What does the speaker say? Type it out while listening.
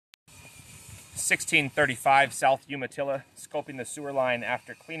1635 South Umatilla, scoping the sewer line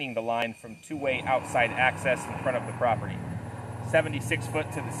after cleaning the line from two-way outside access in front of the property. 76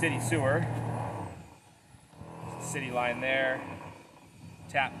 foot to the city sewer. City line there.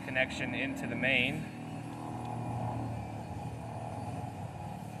 Tap connection into the main.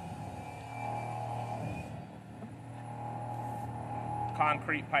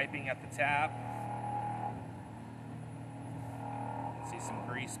 Concrete piping at the tap. See some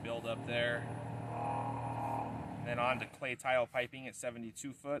grease build up there. Then on to clay tile piping at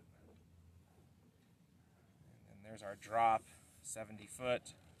 72 foot. And there's our drop, 70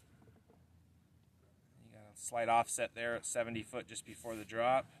 foot. You got a slight offset there at 70 foot just before the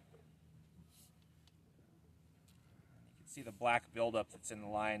drop. You can see the black buildup that's in the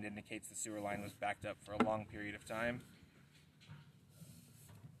line indicates the sewer line was backed up for a long period of time.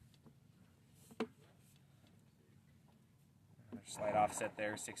 Slight offset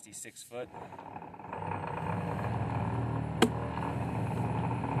there, 66 foot.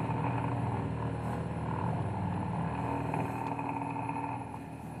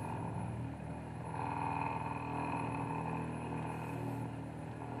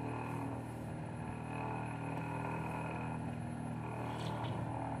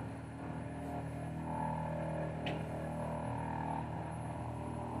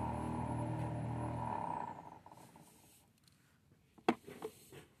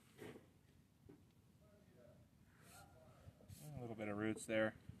 Bit of roots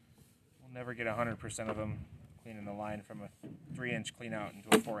there. We'll never get 100% of them cleaning the line from a 3-inch clean out into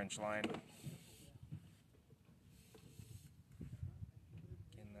a 4-inch line. Again,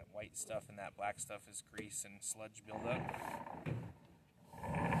 that white stuff and that black stuff is grease and sludge buildup.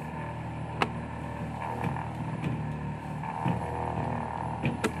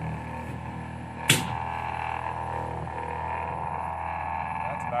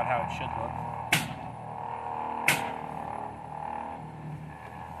 That's about how it should look.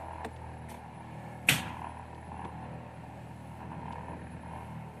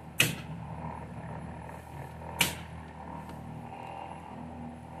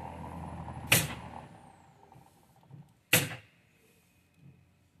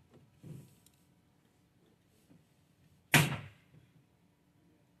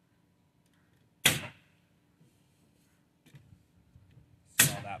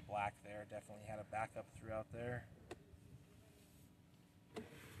 That black there definitely had a backup throughout there.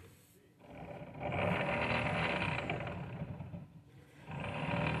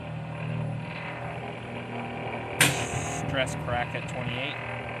 Stress crack at 28.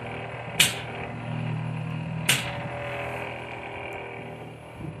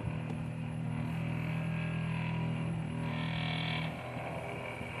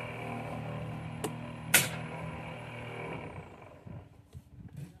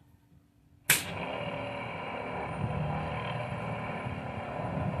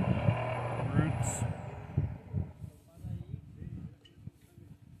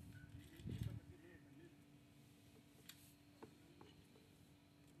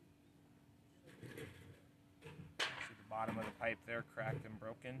 Bottom of the pipe there cracked and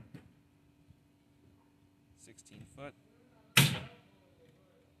broken. 16 foot.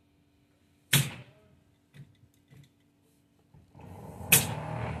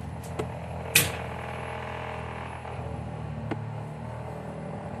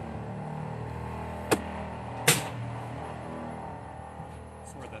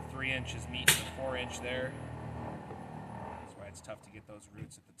 That's where the 3 inches meet the 4-inch there. That's why it's tough to get those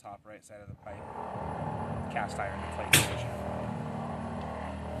roots at the top right side of the pipe. Cast iron and clay condition.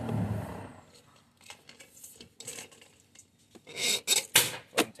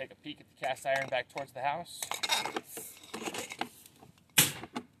 Go ahead and take a peek at the cast iron back towards the house.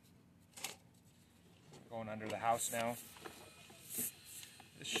 We're going under the house now.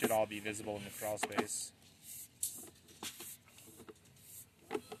 This should all be visible in the crawl space.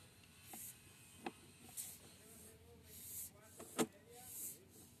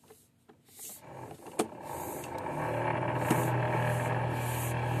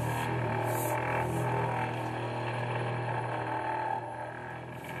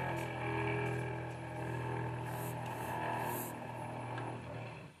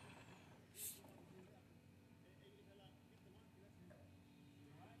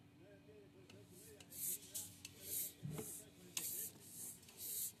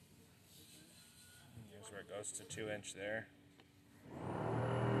 Where it goes to 2-inch there.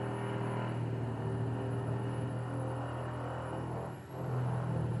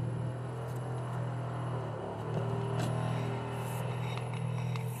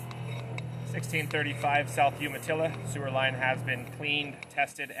 1635 South Umatilla. Sewer line has been cleaned,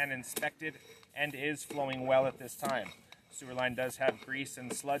 tested, and inspected, and is flowing well at this time. Sewer line does have grease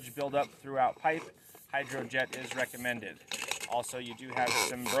and sludge buildup throughout pipe. Hydrojet is recommended. Also, you do have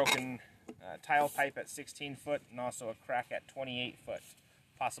some broken tile pipe at 16 foot and also a crack at 28 foot.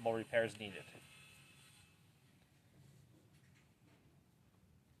 Possible repairs needed.